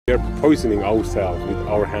We are poisoning ourselves with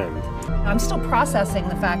our hand. I'm still processing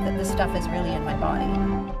the fact that this stuff is really in my body.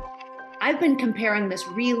 I've been comparing this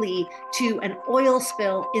really to an oil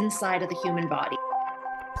spill inside of the human body.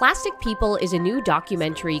 Plastic People is a new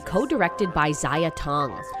documentary co-directed by Zaya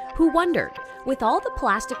Tong, who wondered, with all the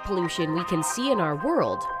plastic pollution we can see in our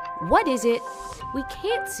world, what is it we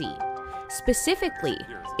can't see? Specifically,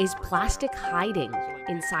 is plastic hiding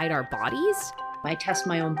inside our bodies? I test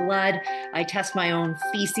my own blood, I test my own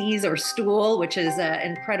feces or stool, which is an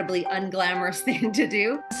incredibly unglamorous thing to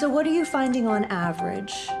do. So what are you finding on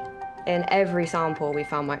average? In every sample, we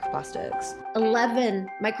found microplastics. 11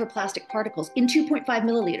 microplastic particles in 2.5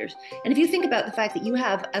 milliliters. And if you think about the fact that you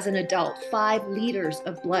have, as an adult, 5 liters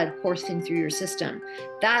of blood coursing through your system,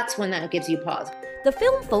 that's when that gives you pause. The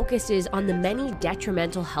film focuses on the many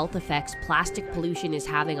detrimental health effects plastic pollution is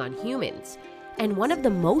having on humans. And one of the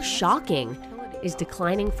most shocking is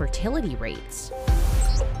declining fertility rates.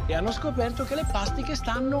 E hanno scoperto che le plastiche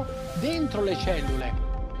stanno dentro le cellule.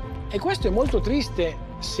 E questo è molto triste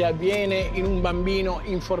se avviene in un bambino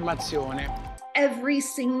in formazione. Every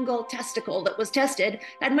single testicle that was tested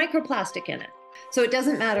had microplastic in it. So it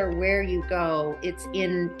doesn't matter where you go, it's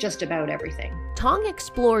in just about everything. Tong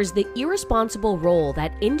explores the irresponsible role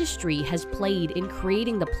that industry has played in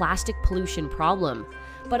creating the plastic pollution problem,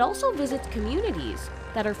 but also visits communities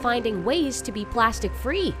that are finding ways to be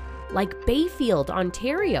plastic-free, like Bayfield,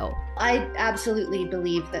 Ontario. I absolutely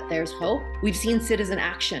believe that there's hope. We've seen citizen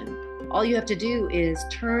action. All you have to do is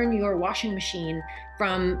turn your washing machine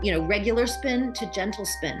from, regular spin to gentle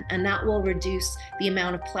spin, and that will reduce the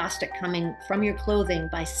amount of plastic coming from your clothing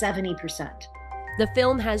by 70%. The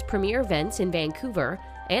film has premiere events in Vancouver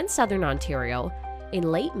and Southern Ontario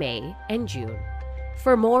in late May and June.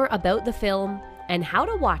 For more about the film and how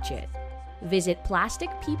to watch it, visit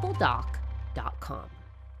plasticpeopledoc.com.